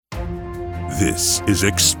This is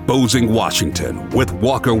Exposing Washington with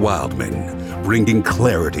Walker Wildman, bringing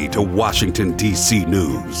clarity to Washington, D.C.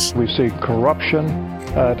 news. We see corruption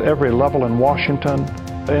at every level in Washington,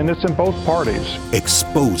 and it's in both parties.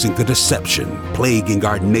 Exposing the deception plaguing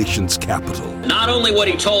our nation's capital. Not only what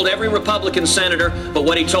he told every Republican senator, but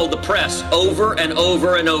what he told the press over and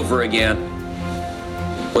over and over again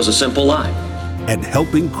was a simple lie. And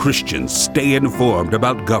helping Christians stay informed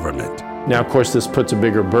about government. Now, of course, this puts a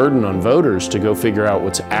bigger burden on voters to go figure out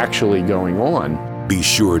what's actually going on. Be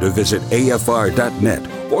sure to visit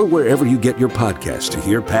afr.net or wherever you get your podcast to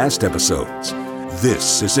hear past episodes.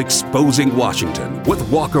 This is Exposing Washington with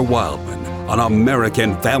Walker Wildman on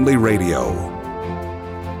American Family Radio.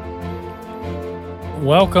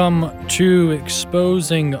 Welcome to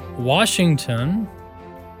Exposing Washington.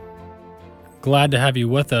 Glad to have you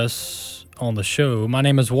with us on the show. My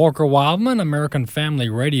name is Walker Wildman. American Family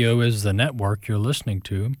Radio is the network you're listening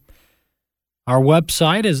to. Our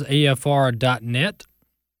website is afr.net.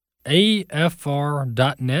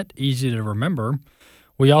 afr.net, easy to remember.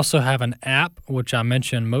 We also have an app, which I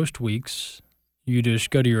mention most weeks. You just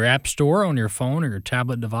go to your app store on your phone or your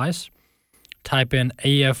tablet device, type in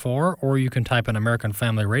AFR, or you can type in American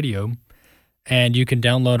Family Radio, and you can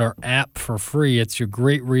download our app for free. It's a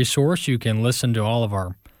great resource. You can listen to all of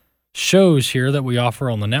our shows here that we offer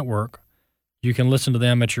on the network. You can listen to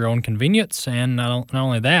them at your own convenience, and not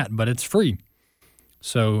only that, but it's free.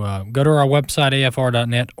 So go to our website,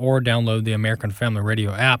 afr.net, or download the American Family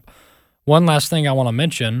Radio app. One last thing I want to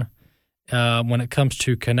mention when it comes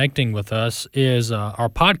to connecting with us is our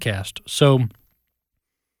podcast. So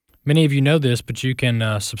many of you know this, but you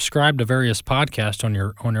can subscribe to various podcasts on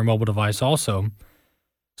your mobile device also.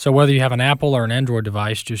 So whether you have an Apple or an Android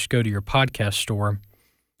device, just go to your podcast store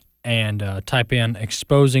and type in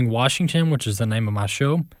Exposing Washington, which is the name of my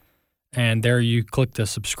show, and there you click the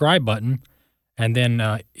subscribe button, and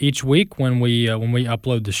then each week when we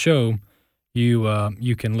upload the show,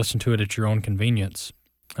 you can listen to it at your own convenience,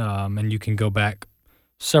 and you can go back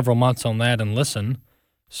several months on that and listen.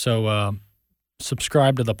 So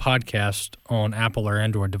subscribe to the podcast on Apple or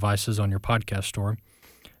Android devices on your podcast store.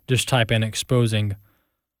 Just type in Exposing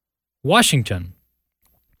Washington.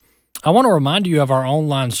 I want to remind you of our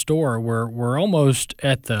online store. We're almost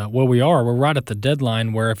at we're right at the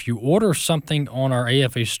deadline where if you order something on our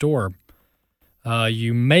AFA store,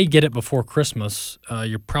 you may get it before Christmas.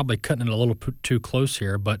 You're probably cutting it a little too close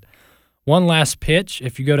here, but one last pitch.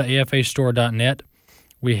 If you go to afastore.net,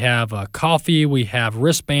 we have coffee, we have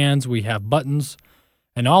wristbands, we have buttons,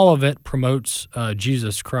 and all of it promotes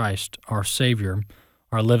Jesus Christ, our Savior,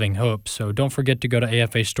 our living hope. So don't forget to go to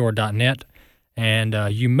afastore.net. And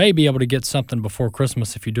you may be able to get something before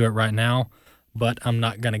Christmas if you do it right now, but I'm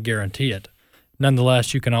not going to guarantee it.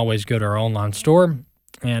 Nonetheless, you can always go to our online store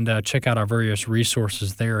and check out our various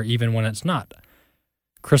resources there, even when it's not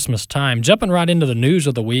Christmas time. Jumping right into the news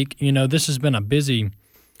of the week, this has been a busy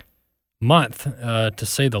month, to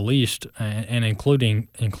say the least, and including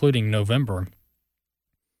November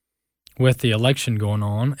with the election going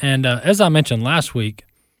on. And as I mentioned last week,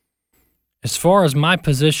 as far as my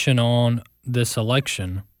position on this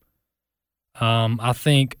election, I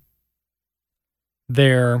think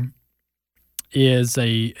there is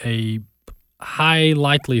a high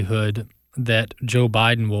likelihood that Joe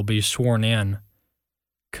Biden will be sworn in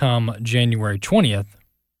come January 20th.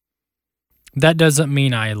 That doesn't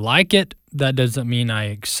mean I like it. That doesn't mean I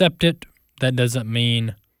accept it. That doesn't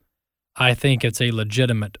mean I think it's a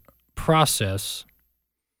legitimate process.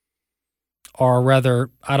 Or rather,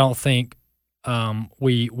 I don't think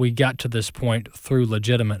we got to this point through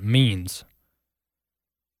legitimate means.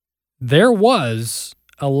 There was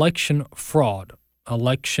election fraud,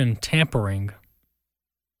 election tampering,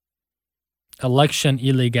 election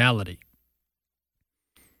illegality.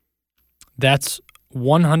 That's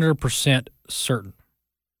 100% certain.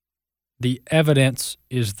 The evidence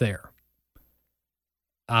is there.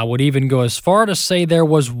 I would even go as far to say there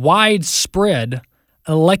was widespread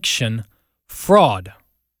election fraud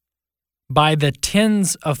by the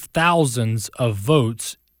tens of thousands of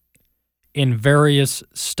votes in various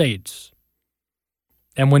states.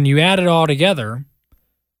 And when you add it all together,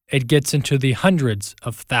 it gets into the hundreds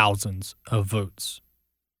of thousands of votes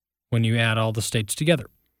when you add all the states together.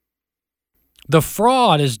 The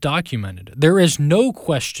fraud is documented. There is no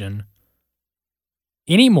question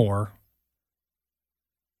anymore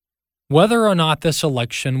whether or not this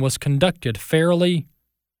election was conducted fairly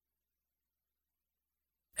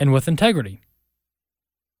and with integrity.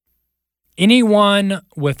 Anyone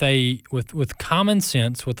with common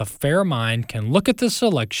sense, with a fair mind, can look at this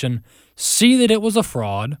election, see that it was a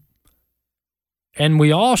fraud, And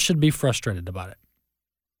we all should be frustrated about it.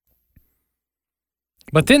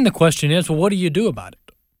 But then the question is, well, what do you do about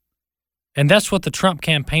it? And that's what the Trump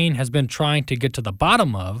campaign has been trying to get to the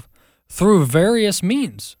bottom of through various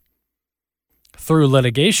means. Through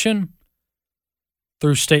litigation,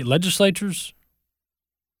 through state legislatures,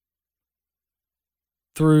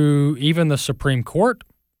 through even the Supreme Court,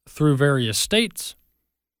 through various states.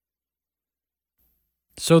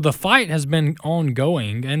 So the fight has been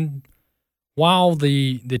ongoing, and while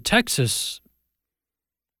the Texas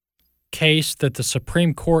case that the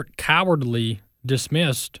Supreme Court cowardly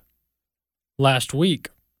dismissed last week,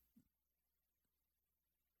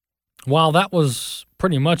 while that was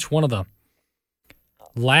pretty much one of the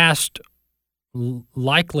last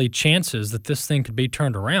likely chances that this thing could be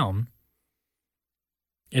turned around,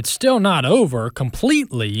 it's still not over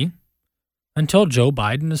completely until Joe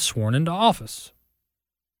Biden is sworn into office.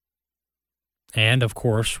 And, of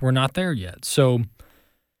course, we're not there yet. So,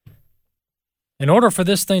 in order for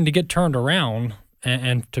this thing to get turned around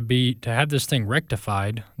and to have this thing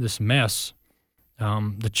rectified, this mess,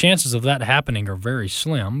 the chances of that happening are very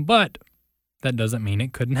slim, but that doesn't mean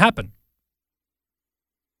it couldn't happen.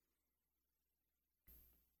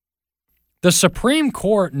 The Supreme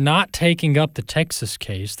Court not taking up the Texas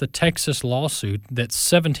case, the Texas lawsuit that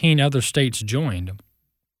 17 other states joined,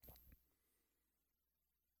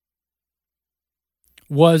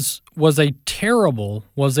 was a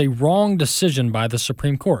wrong decision by the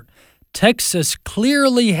Supreme Court. Texas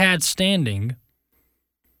clearly had standing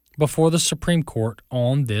before the Supreme Court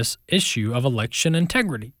on this issue of election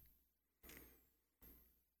integrity.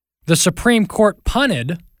 The Supreme Court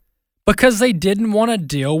punted because they didn't want to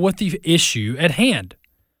deal with the issue at hand.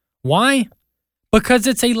 Why? Because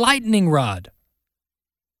it's a lightning rod.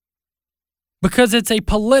 Because it's a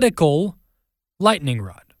political lightning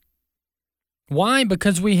rod. Why?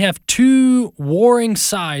 Because we have two warring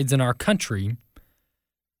sides in our country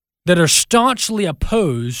that are staunchly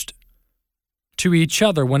opposed to each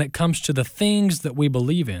other when it comes to the things that we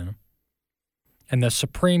believe in. And the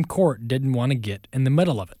Supreme Court didn't want to get in the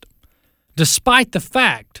middle of it. Despite the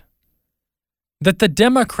fact that the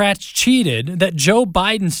Democrats cheated, that Joe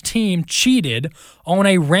Biden's team cheated on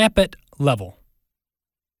a rampant level.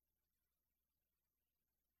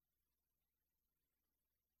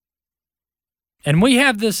 And we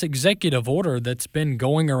have this executive order that's been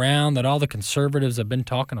going around that all the conservatives have been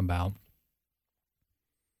talking about.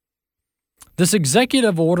 This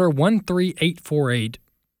executive order 13848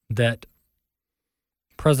 that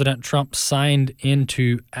President Trump signed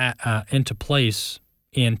into place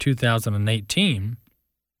in 2018.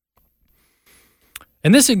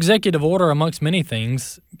 And this executive order, amongst many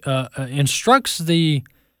things, instructs the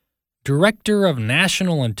Director of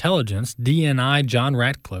National Intelligence, DNI, John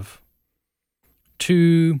Ratcliffe,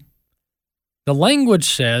 the language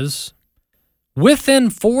says,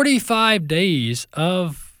 within 45 days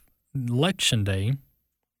of Election Day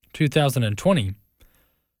 2020,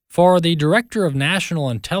 for the Director of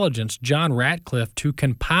National Intelligence, John Ratcliffe, to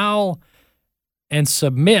compile and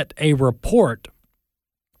submit a report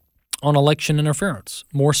on election interference,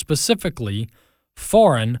 more specifically,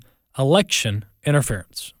 foreign election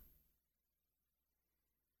interference.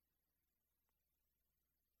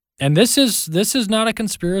 And this is not a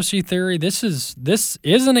conspiracy theory. This is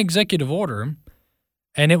an executive order,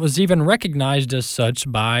 and it was even recognized as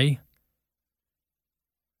such by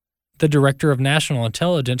the Director of National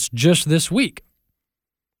Intelligence just this week.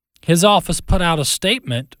 His office put out a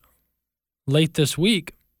statement late this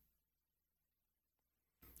week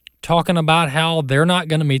talking about how they're not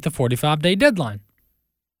going to meet the 45-day deadline.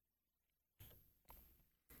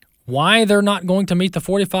 Why they're not going to meet the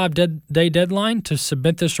 45-day deadline to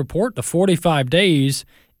submit this report? The 45 days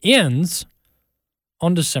ends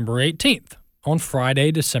on December 18th, on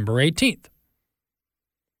Friday, December 18th.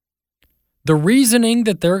 The reasoning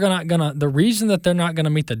that they're not going to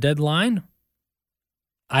meet the deadline,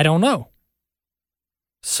 I don't know.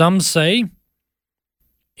 Some say,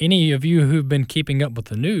 any of you who've been keeping up with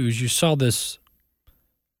the news, you saw this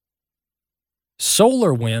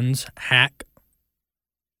SolarWinds hack.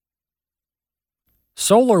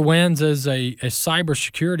 SolarWinds is a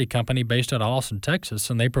cybersecurity company based out of Austin, Texas,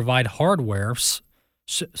 and they provide hardware,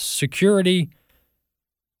 security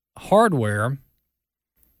hardware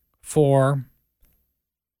for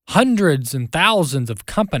hundreds and thousands of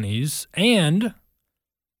companies and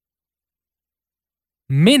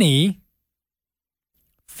many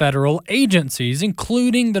federal agencies,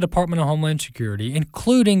 including the Department of Homeland Security,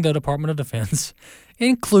 including the Department of Defense,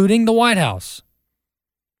 including the White House.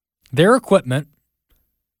 Their equipment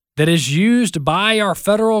that is used by our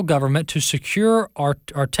federal government to secure our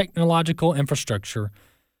technological infrastructure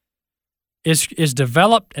is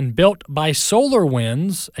developed and built by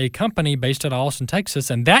SolarWinds, a company based out of Austin, Texas,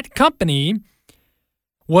 and that company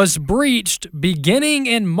was breached beginning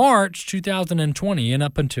in March 2020 and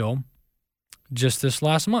up until just this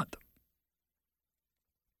last month.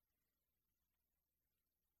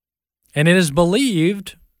 And it is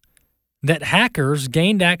believed that hackers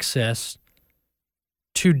gained access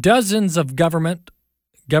to dozens of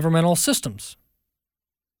governmental systems.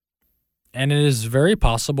 And it is very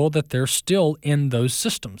possible that they're still in those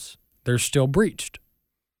systems. They're still breached.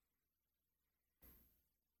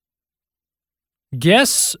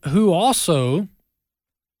 Guess who also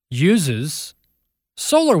uses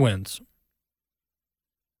SolarWinds?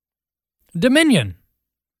 Dominion.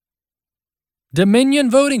 Dominion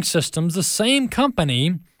Voting Systems, the same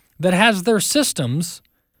company that has their systems,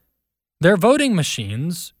 their voting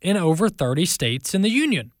machines, in over 30 states in the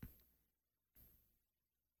Union.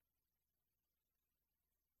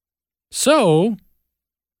 So,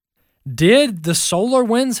 did the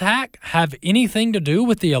SolarWinds hack have anything to do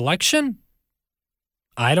with the election?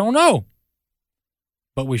 I don't know,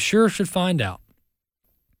 but we sure should find out.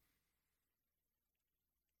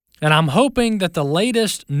 And I'm hoping that the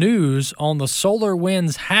latest news on the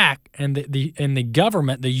SolarWinds hack and the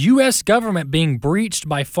government, the U.S. government being breached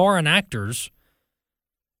by foreign actors,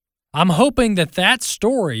 I'm hoping that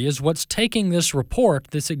story is what's taking this report,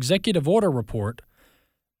 this executive order report,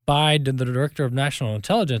 by the Director of National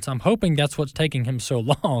Intelligence. I'm hoping that's what's taking him so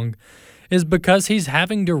long, is because he's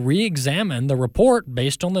having to re-examine the report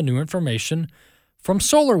based on the new information from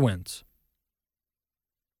SolarWinds.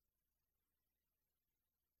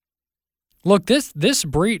 Look, this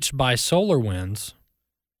breach by SolarWinds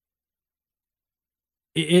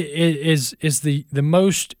is the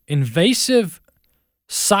most invasive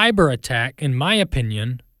cyber attack, in my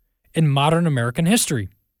opinion, in modern American history.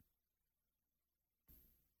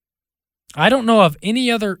 I don't know of any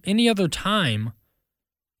other time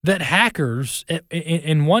that hackers,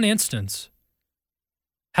 in one instance,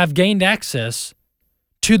 have gained access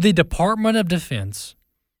to the Department of Defense,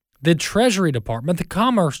 the Treasury Department, the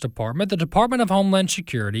Commerce Department, the Department of Homeland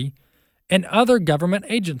Security, and other government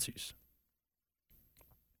agencies.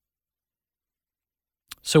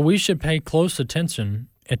 So we should pay close attention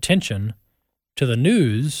to the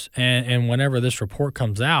news and whenever this report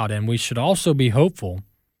comes out, and we should also be hopeful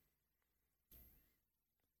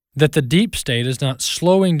that the deep state is not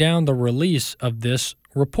slowing down the release of this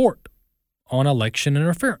report on election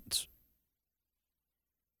interference.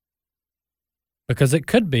 Because it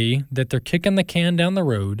could be that they're kicking the can down the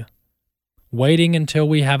road, waiting until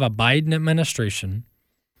we have a Biden administration,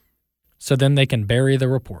 so then they can bury the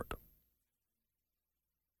report.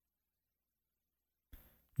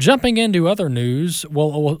 Jumping into other news,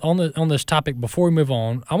 well, on this topic, before we move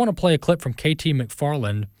on, I want to play a clip from KT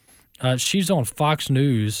McFarland. She's on Fox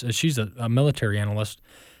News. She's a military analyst.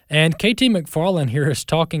 And KT McFarland here is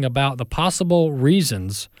talking about the possible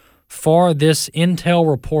reasons for this intel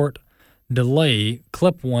report delay.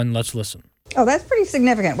 Clip 1, let's listen. Oh, that's pretty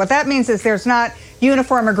significant. What that means is there's not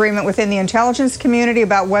uniform agreement within the intelligence community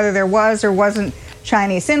about whether there was or wasn't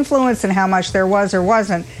Chinese influence and how much there was or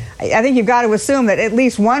wasn't. I think you've got to assume that at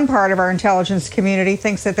least one part of our intelligence community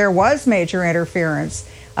thinks that there was major interference,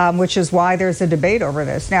 which is why there's a debate over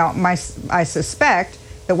this. Now, I suspect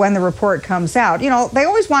that when the report comes out, they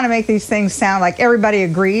always want to make these things sound like everybody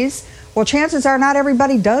agrees. Well, chances are not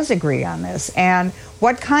everybody does agree on this. And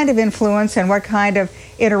what kind of influence and what kind of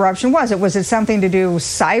interruption was it? Was it something to do with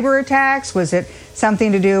cyber attacks? Was it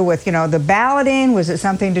something to do with, the balloting? Was it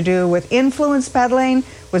something to do with influence peddling?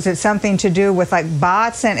 Was it something to do with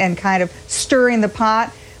bots and kind of stirring the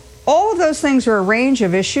pot? All of those things are a range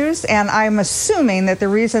of issues, and I'm assuming that the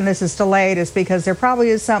reason this is delayed is because there probably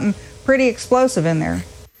is something pretty explosive in there.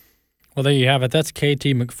 Well, there you have it. That's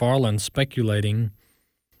KT McFarland speculating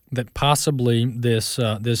that possibly this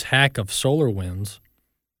hack of SolarWinds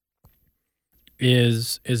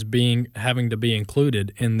is having to be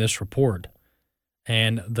included in this report,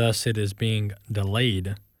 and thus it is being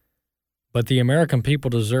delayed. But the American people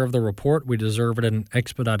deserve the report. We deserve it in an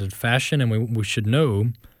expedited fashion, and we should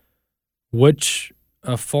know which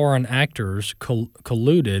foreign actors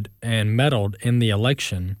colluded and meddled in the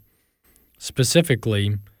election,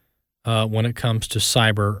 specifically when it comes to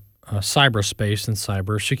cyberspace and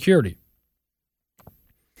cybersecurity.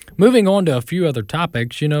 Moving on to a few other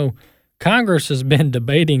topics, Congress has been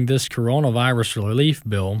debating this coronavirus relief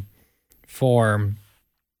bill for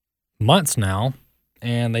months now,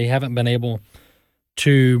 and they haven't been able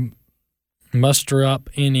to muster up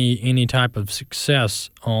any type of success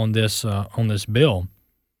on this bill.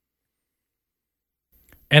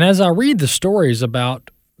 And as I read the stories about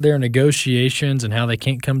their negotiations and how they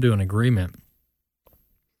can't come to an agreement,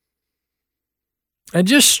 it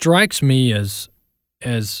just strikes me as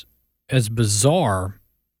bizarre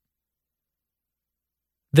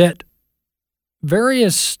that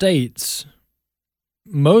various states,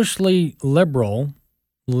 mostly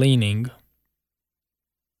liberal-leaning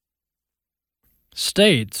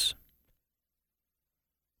states,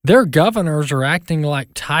 their governors are acting like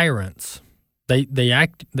tyrants. They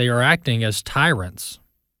are acting as tyrants,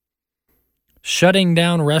 shutting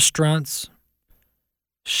down restaurants,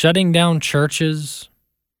 shutting down churches,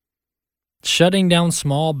 shutting down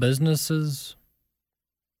small businesses,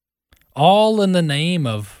 all in the name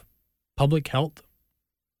of public health,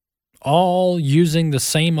 all using the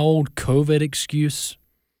same old COVID excuse.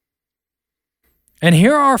 And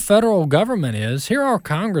here our federal government is, here our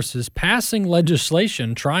Congress is passing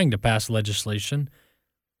legislation, trying to pass legislation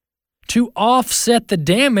to offset the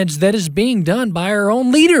damage that is being done by our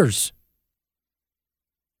own leaders.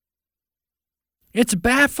 It's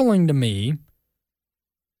baffling to me,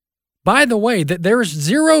 by the way, that there is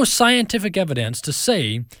zero scientific evidence to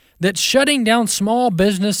say that shutting down small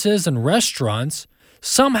businesses and restaurants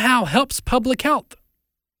somehow helps public health.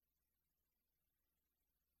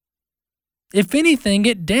 If anything,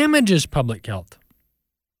 it damages public health.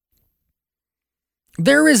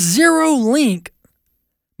 There is zero link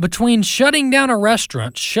between shutting down a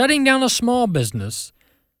restaurant, shutting down a small business,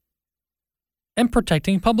 and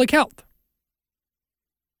protecting public health.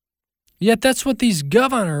 Yet that's what these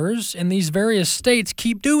governors in these various states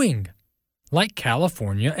keep doing, like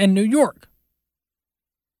California and New York.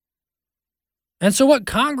 And so what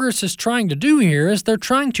Congress is trying to do here is they're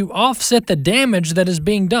trying to offset the damage that is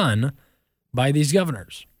being done by these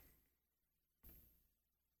governors.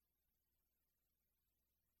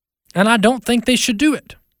 And I don't think they should do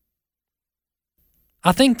it.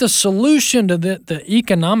 I think the solution to the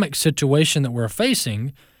economic situation that we're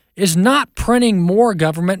facing is not printing more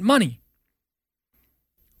government money.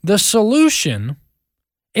 The solution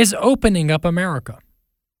is opening up America.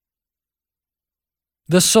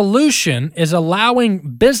 The solution is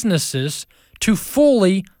allowing businesses to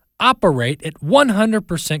fully operate at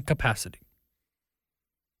 100% capacity.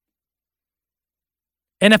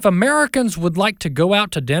 And if Americans would like to go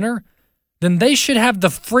out to dinner, then they should have the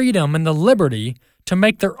freedom and the liberty to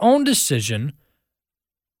make their own decision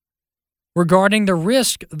regarding the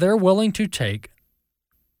risk they're willing to take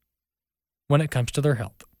when it comes to their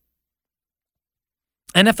health.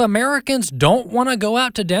 And if Americans don't want to go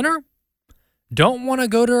out to dinner, don't want to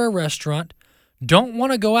go to a restaurant, don't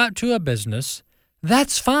want to go out to a business,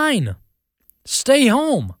 that's fine. Stay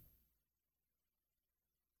home.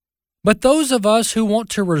 But those of us who want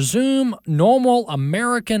to resume normal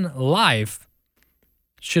American life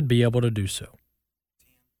should be able to do so.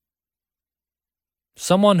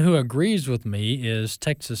 Someone who agrees with me is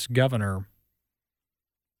Texas Governor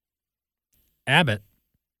Abbott.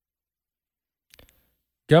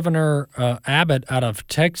 Governor Abbott out of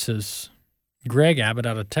Texas, Greg Abbott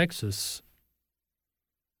out of Texas,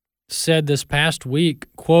 said this past week,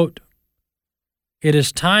 quote, "It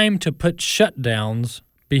is time to put shutdowns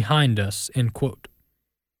behind us," end quote.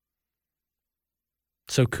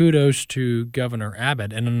 So kudos to Governor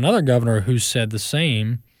Abbott. And another governor who said the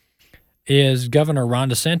same is Governor Ron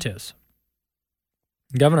DeSantis.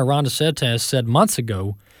 Governor Ron DeSantis said months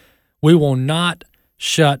ago, "We will not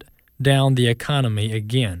shut down the economy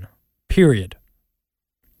again, period,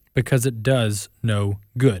 because it does no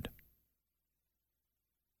good."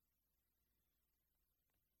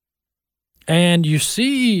 And you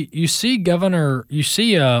see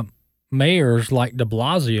mayors like de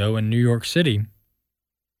Blasio in New York City.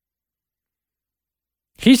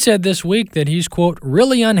 He said this week that he's, quote,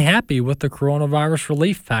 "really unhappy with the coronavirus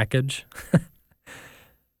relief package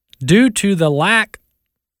due to the lack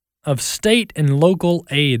of state and local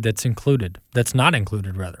aid that's not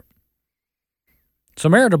included. So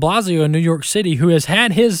Mayor de Blasio in New York City, who has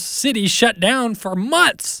had his city shut down for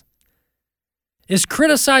months, is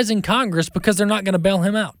criticizing Congress because they're not going to bail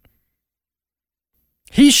him out.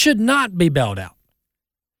 He should not be bailed out.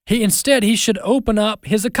 Instead, he should open up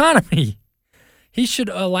his economy. He should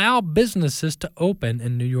allow businesses to open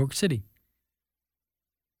in New York City.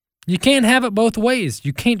 You can't have it both ways.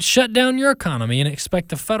 You can't shut down your economy and expect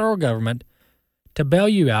the federal government to bail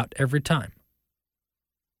you out every time.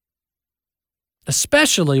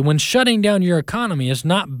 Especially when shutting down your economy is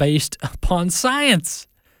not based upon science,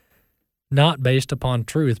 not based upon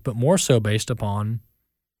truth, but more so based upon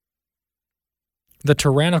the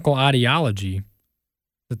tyrannical ideology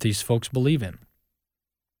that these folks believe in.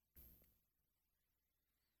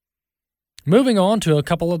 Moving on to a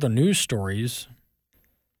couple other news stories.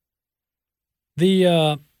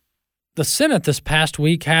 The Senate this past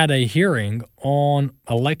week had a hearing on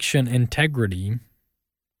election integrity.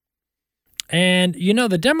 And,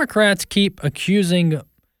 the Democrats keep accusing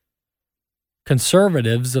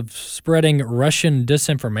conservatives of spreading Russian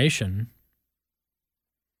disinformation.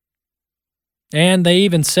 And they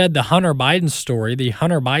even said the Hunter Biden story, the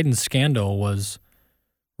Hunter Biden scandal, was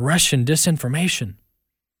Russian disinformation.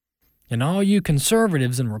 And all you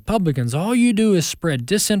conservatives and Republicans, all you do is spread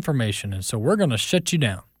disinformation, and so we're going to shut you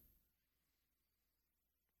down.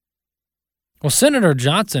 Well, Senator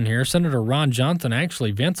Ron Johnson,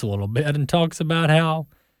 actually vents a little bit and talks about how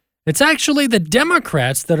it's actually the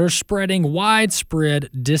Democrats that are spreading widespread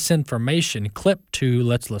disinformation. Clip 2,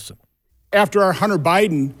 let's listen. After our Hunter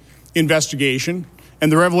Biden investigation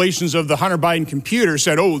and the revelations of the Hunter Biden computer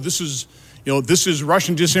said, this is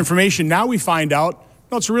Russian disinformation, now we find out,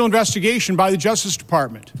 no, it's a real investigation by the Justice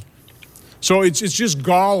Department. So it's just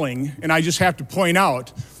galling, and I just have to point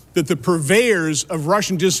out that the purveyors of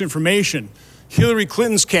Russian disinformation, Hillary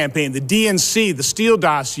Clinton's campaign, the DNC, the Steele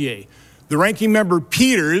dossier, the ranking member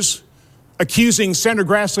Peters accusing Senator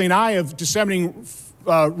Grassley and I of disseminating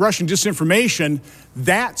Russian disinformation,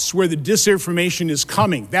 that's where the disinformation is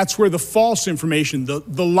coming. That's where the false information,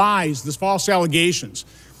 the lies, the false allegations.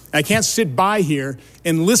 I can't sit by here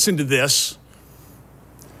and listen to this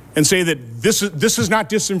and say that this is not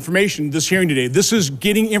disinformation, this hearing today. This is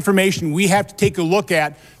getting information we have to take a look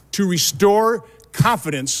at to restore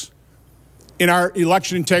confidence in our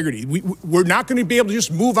election integrity. We're not going to be able to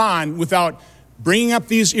just move on without bringing up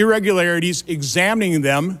these irregularities, examining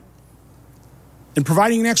them, and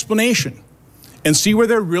providing an explanation and see where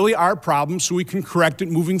there really are problems so we can correct it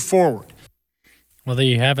moving forward. Well, there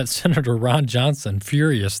you have it, Senator Ron Johnson,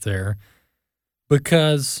 furious there,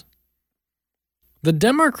 because the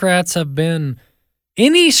Democrats have been,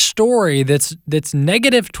 any story that's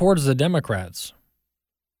negative towards the Democrats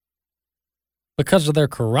because of their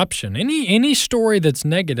corruption, any story that's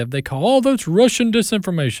negative, they call, that's Russian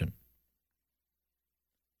disinformation,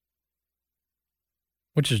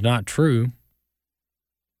 which is not true.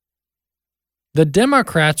 The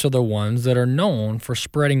Democrats are the ones that are known for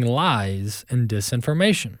spreading lies and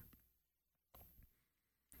disinformation.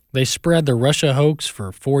 They spread the Russia hoax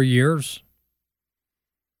for 4 years.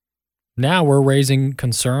 Now we're raising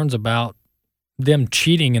concerns about them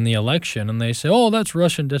cheating in the election, and they say, that's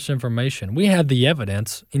Russian disinformation. We have the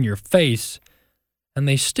evidence in your face, and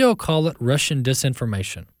they still call it Russian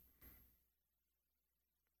disinformation.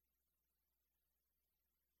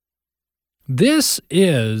 This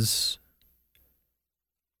is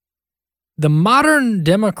the modern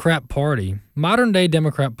day Democrat Party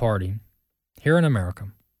here in America.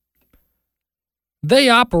 They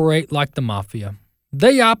operate like the mafia.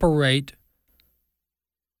 They operate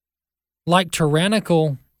like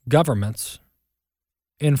tyrannical governments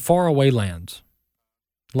in faraway lands,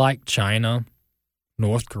 like China,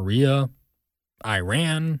 North Korea,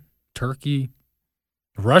 Iran, Turkey,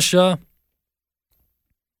 Russia.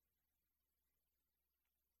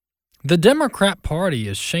 The Democrat Party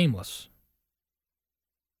is shameless.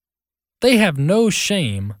 They have no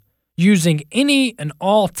shame using any and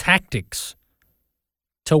all tactics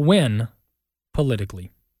to win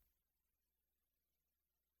politically.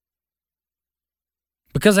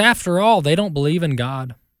 Because after all, they don't believe in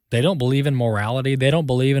God. They don't believe in morality. They don't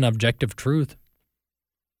believe in objective truth.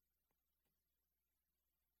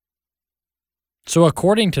 So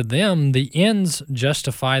according to them, the ends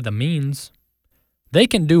justify the means. They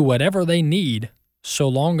can do whatever they need so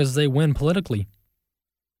long as they win politically.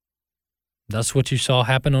 That's what you saw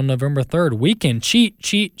happen on November 3rd. We can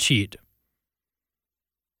cheat.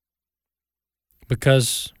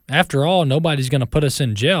 Because, after all, nobody's going to put us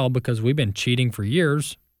in jail because we've been cheating for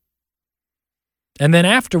years. And then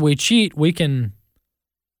after we cheat, we can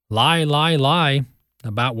lie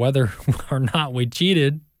about whether or not we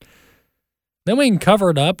cheated. Then we can cover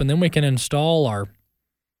it up, and then we can install our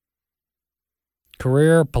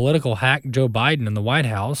career political hack Joe Biden in the White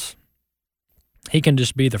House. He can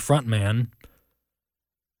just be the front man.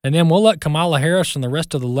 And then we'll let Kamala Harris and the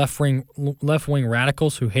rest of the left-wing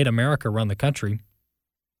radicals who hate America run the country.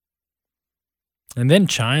 And then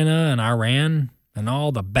China and Iran and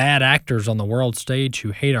all the bad actors on the world stage who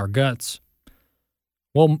hate our guts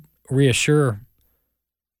will reassure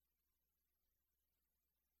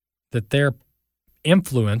that their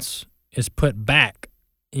influence is put back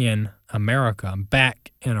in America,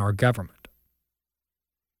 back in our government.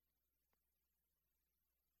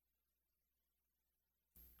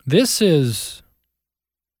 This is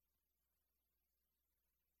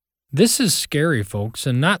scary, folks,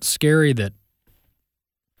 and not scary that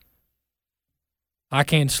I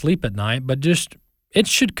can't sleep at night, but just it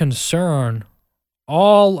should concern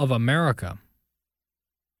all of America.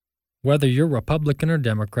 Whether you're Republican or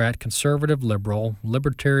Democrat, conservative, liberal,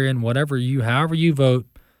 libertarian, however you vote,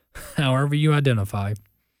 however you identify.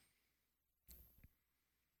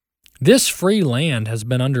 This free land has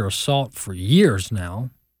been under assault for years now.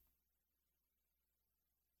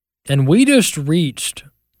 And we just reached,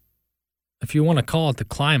 if you want to call it the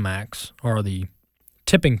climax or the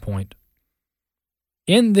tipping point,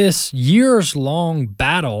 in this years-long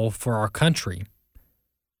battle for our country.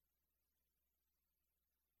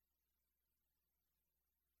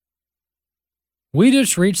 We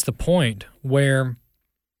just reached the point where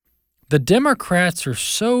the Democrats are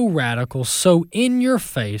so radical, so in your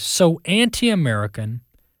face, so anti-American,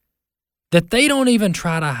 that they don't even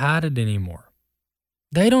try to hide it anymore.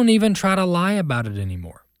 They don't even try to lie about it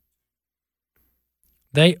anymore.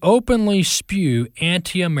 They openly spew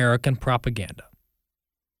anti-American propaganda.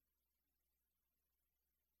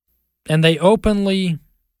 And they openly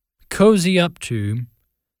cozy up to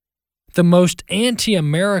the most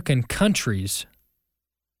anti-American countries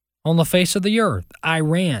on the face of the earth.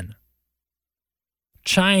 Iran,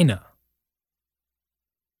 China,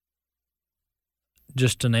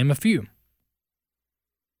 just to name a few.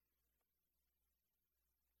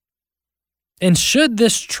 And should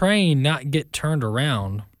this train not get turned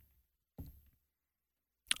around,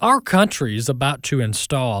 our country is about to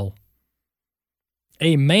install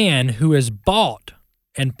a man who is bought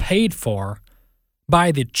and paid for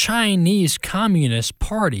by the Chinese Communist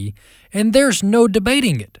Party, and there's no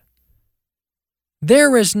debating it.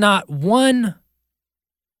 There is not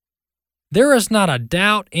a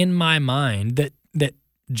doubt in my mind that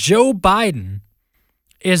Joe Biden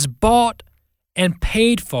is bought and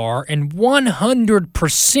paid for and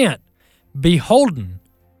 100% beholden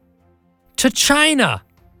to China,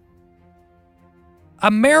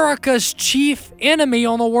 America's chief enemy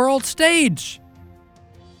on the world stage.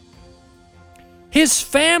 His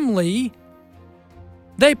family,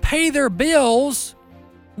 they pay their bills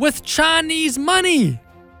with Chinese money.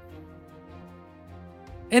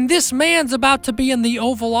 And this man's about to be in the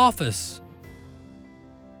Oval Office,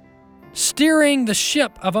 steering the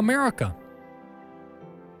ship of America.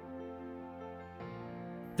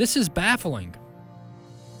 This is baffling.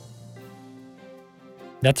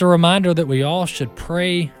 That's a reminder that we all should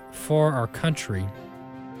pray for our country,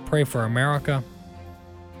 pray for America,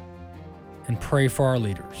 and pray for our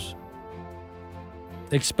leaders.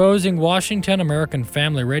 Exposing Washington, American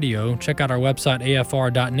Family Radio. Check out our website,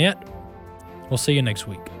 afr.net. We'll see you next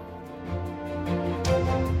week.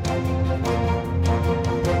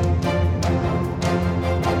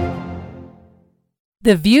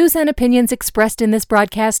 The views and opinions expressed in this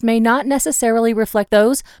broadcast may not necessarily reflect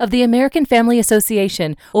those of the American Family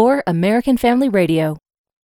Association or American Family Radio.